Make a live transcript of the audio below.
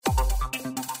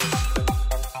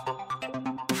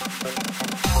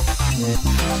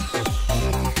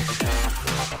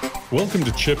Welcome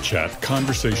to Chip Chat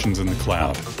Conversations in the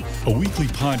Cloud, a weekly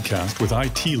podcast with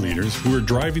IT leaders who are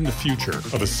driving the future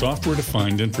of a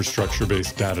software-defined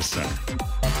infrastructure-based data center.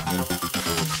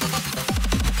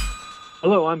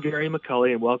 Hello, I'm Gary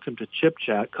McCulley, and welcome to Chip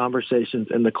Chat Conversations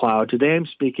in the Cloud. Today I'm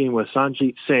speaking with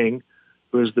Sanjit Singh,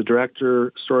 who is the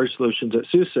Director Storage Solutions at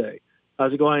SUSE.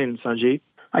 How's it going, Sanjit?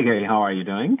 Hi, Gary. How are you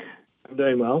doing? I'm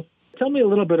doing well. Tell me a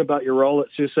little bit about your role at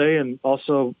SUSE and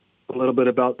also a little bit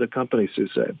about the company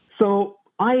SUSE. So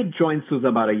I joined SUSE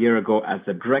about a year ago as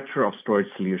the Director of Storage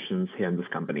Solutions here in this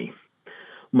company.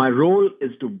 My role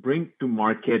is to bring to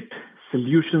market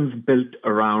solutions built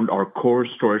around our core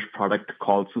storage product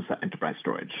called SUSE Enterprise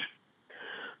Storage.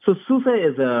 So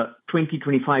SUSE is a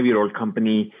 25-year-old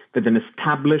company with an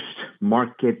established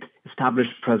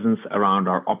presence around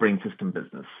our operating system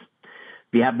business.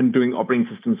 We have been doing operating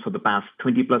systems for the past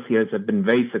 20 plus years, have been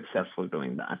very successful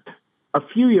doing that. A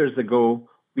few years ago,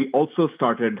 we also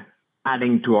started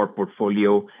adding to our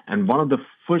portfolio, and one of the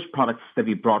first products that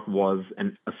we brought was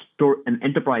an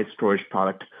enterprise storage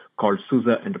product called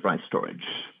SUSE Enterprise Storage.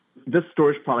 This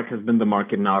storage product has been in the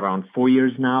market now around 4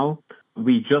 years now.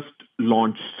 We just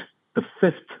launched the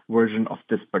 5th version of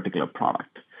this particular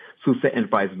product, SUSE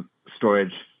Enterprise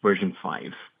Storage version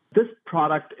 5. This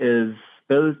product is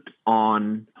built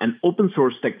on an open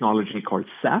source technology called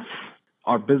Ceph.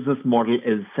 Our business model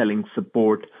is selling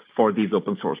support for these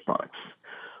open source products.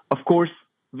 Of course,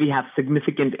 we have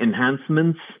significant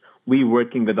enhancements. We're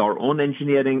working with our own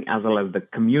engineering as well as the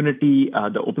community,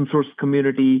 the open source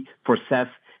community for Ceph,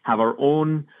 have our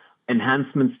own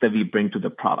enhancements that we bring to the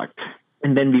product,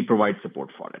 and then we provide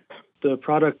support for it. The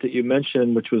product that you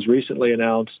mentioned, which was recently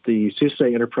announced, the SUSE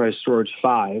Enterprise Storage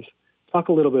 5, talk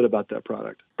a little bit about that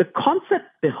product. The concept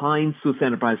behind SUSE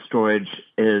Enterprise Storage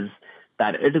is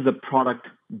that it is a product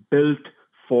built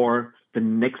for the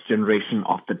next generation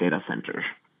of the data center.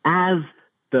 As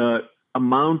the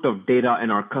amount of data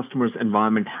in our customers'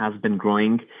 environment has been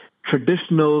growing,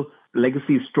 traditional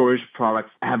legacy storage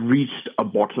products have reached a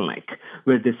bottleneck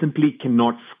where they simply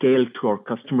cannot scale to our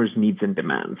customers' needs and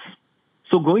demands.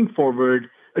 So going forward,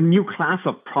 a new class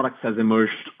of products has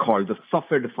emerged called the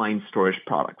software-defined storage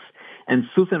products. And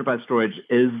SUSE Enterprise Storage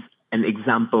is an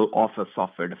example of a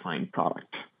software-defined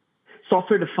product.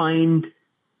 Software-defined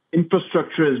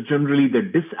infrastructure is generally the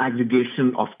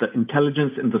disaggregation of the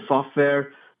intelligence in the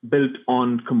software built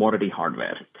on commodity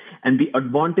hardware. And the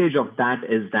advantage of that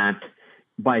is that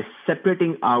by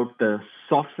separating out the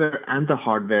software and the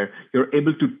hardware, you're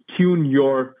able to tune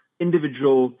your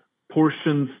individual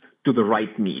portions to the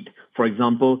right need. For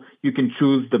example, you can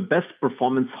choose the best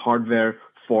performance hardware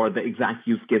for the exact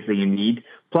use case that you need,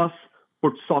 plus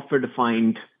put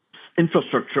software-defined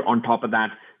infrastructure on top of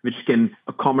that, which can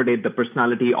accommodate the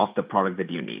personality of the product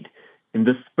that you need. In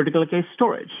this particular case,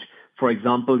 storage. For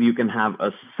example, you can have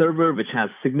a server which has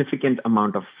significant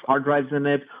amount of hard drives in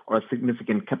it or a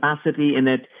significant capacity in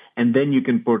it, and then you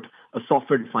can put a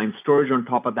software-defined storage on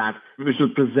top of that, which will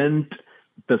present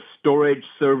the storage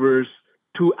servers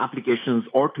to applications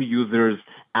or to users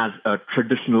as a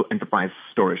traditional enterprise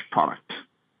storage product.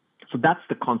 So that's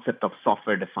the concept of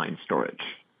software-defined storage.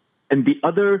 And the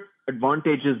other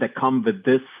advantages that come with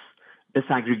this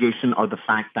disaggregation are the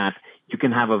fact that you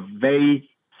can have a very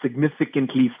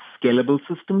significantly scalable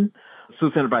system.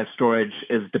 SUSE Enterprise Storage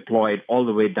is deployed all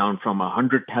the way down from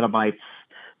 100 terabytes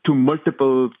to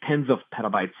multiple tens of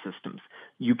terabyte systems.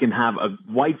 You can have a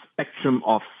wide spectrum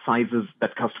of sizes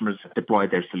that customers deploy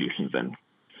their solutions in.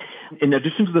 In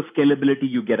addition to the scalability,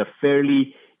 you get a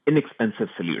fairly inexpensive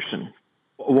solution.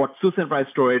 What SUSE Enterprise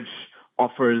Storage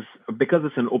offers, because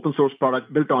it's an open source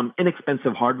product built on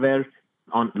inexpensive hardware,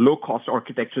 on low-cost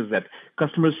architectures that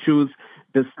customers choose,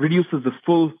 this reduces the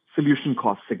full solution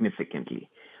cost significantly.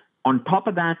 On top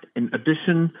of that, in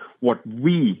addition, what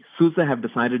we, SUSE, have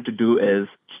decided to do is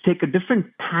take a different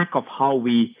tack of how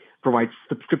we provide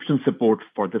subscription support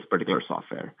for this particular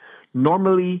software.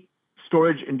 Normally,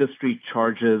 storage industry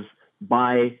charges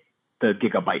by the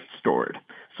gigabyte stored.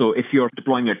 So if you're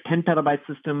deploying a 10 terabyte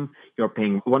system, you're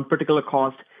paying one particular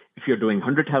cost. If you're doing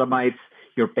 100 terabytes,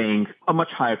 you're paying a much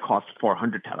higher cost for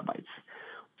 100 terabytes.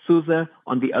 SUSE,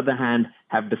 on the other hand,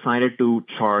 have decided to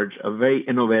charge a very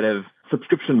innovative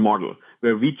subscription model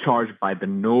where we charge by the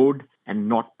node and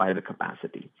not by the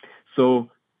capacity.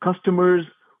 So customers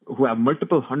who have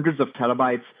multiple hundreds of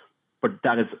terabytes, but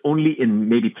that is only in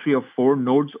maybe 3 or 4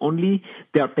 nodes only,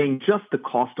 they are paying just the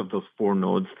cost of those 4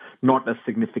 nodes, not a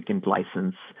significant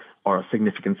license or a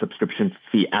significant subscription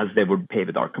fee as they would pay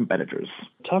with our competitors.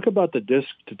 Talk about the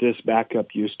disk-to-disk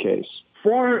backup use case.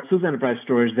 For SUSE Enterprise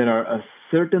Storage, there are a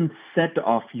certain set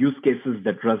of use cases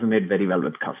that resonate very well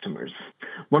with customers.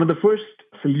 One of the first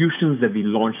solutions that we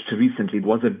launched recently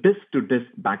was a disk-to-disk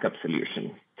backup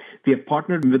solution. We have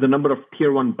partnered with a number of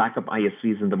tier 1 backup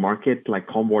ISVs in the market like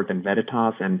Commvault and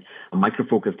Veritas and Micro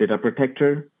Focus Data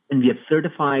Protector, and we have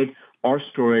certified our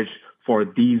storage for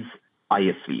these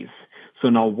ISVs. So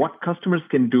now what customers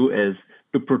can do is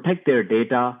to protect their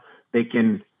data, they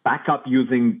can back up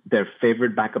using their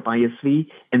favorite backup ISV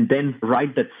and then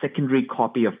write that secondary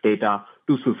copy of data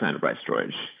to SUSE Enterprise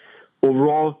Storage.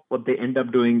 Overall, what they end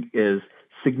up doing is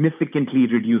significantly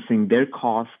reducing their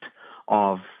cost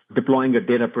of deploying a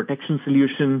data protection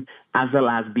solution, as well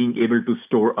as being able to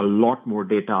store a lot more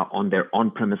data on their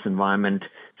on-premise environment,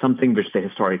 something which they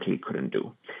historically couldn't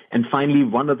do. And finally,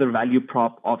 one other value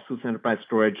prop of SUSE Enterprise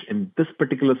Storage in this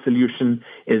particular solution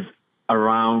is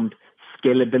around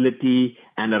scalability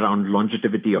and around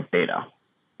longevity of data.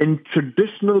 In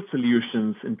traditional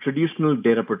solutions, in traditional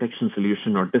data protection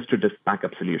solution or disk-to-disk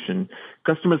backup solution,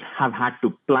 customers have had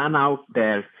to plan out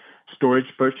their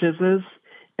storage purchases,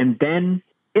 and then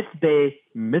if they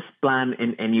misplan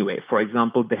in any way, for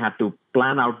example, they had to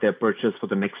plan out their purchase for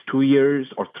the next 2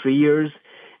 years or 3 years,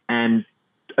 and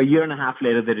a year and a half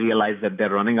later they realized that they're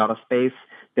running out of space,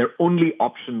 their only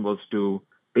option was to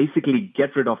basically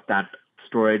get rid of that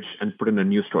storage and put in a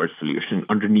new storage solution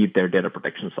underneath their data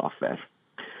protection software.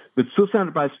 With SUSE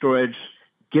Enterprise Storage,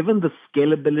 given the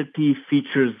scalability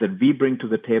features that we bring to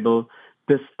the table,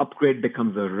 this upgrade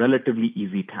becomes a relatively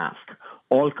easy task.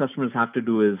 All customers have to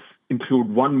do is include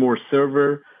one more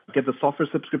server, get the software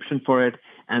subscription for it,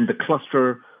 and the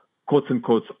cluster, quotes and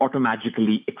quotes,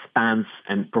 automatically expands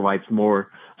and provides more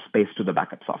space to the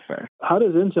backup software. How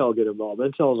does Intel get involved?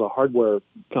 Intel is a hardware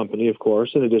company, of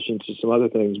course, in addition to some other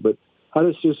things, but how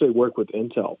does SUSE work with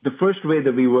Intel? The first way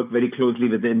that we work very closely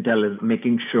with Intel is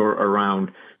making sure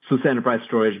around SUSE Enterprise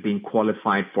Storage being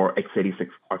qualified for x86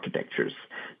 architectures.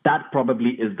 That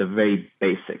probably is the very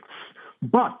basics.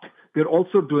 But we're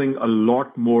also doing a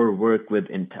lot more work with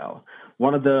Intel.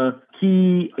 One of the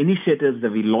key initiatives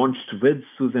that we launched with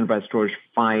SUSE Enterprise Storage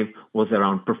 5 was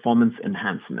around performance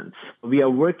enhancements. We are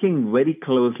working very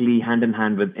closely hand in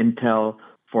hand with Intel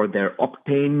for their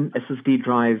Optane SSD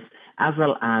drives, as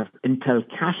well as Intel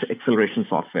Cache Acceleration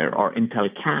Software, or Intel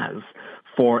CAS,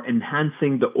 for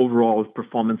enhancing the overall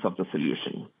performance of the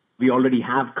solution. We already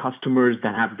have customers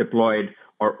that have deployed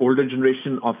our older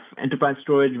generation of enterprise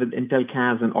storage with Intel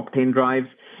CAS and Optane drives,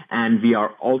 and we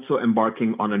are also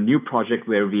embarking on a new project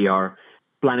where we are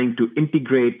planning to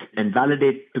integrate and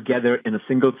validate together in a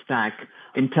single stack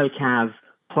Intel CAS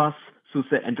plus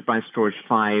SUSE Enterprise Storage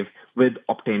 5 with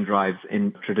Optane drives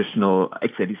in traditional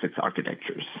x86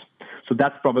 architectures. So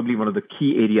that's probably one of the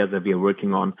key areas that we are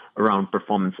working on around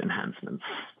performance enhancements.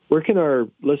 Where can our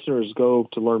listeners go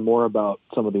to learn more about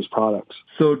some of these products?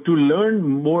 So to learn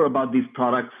more about these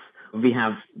products, we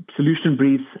have solution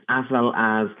briefs as well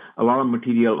as a lot of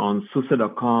material on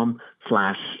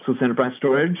SUSE.com/SUSE Enterprise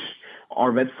Storage.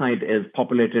 Our website is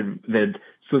populated with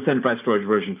SUSE Enterprise Storage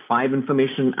version 5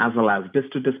 information, as well as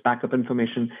disk-to-disk backup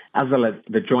information, as well as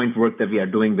the joint work that we are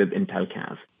doing with Intel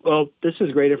CAS. Well, this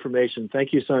is great information.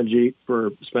 Thank you, Sanjeet,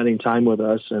 for spending time with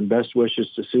us, and best wishes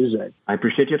to SUSE. I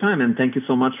appreciate your time, and thank you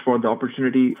so much for the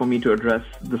opportunity for me to address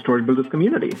the Storage Builders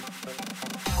community.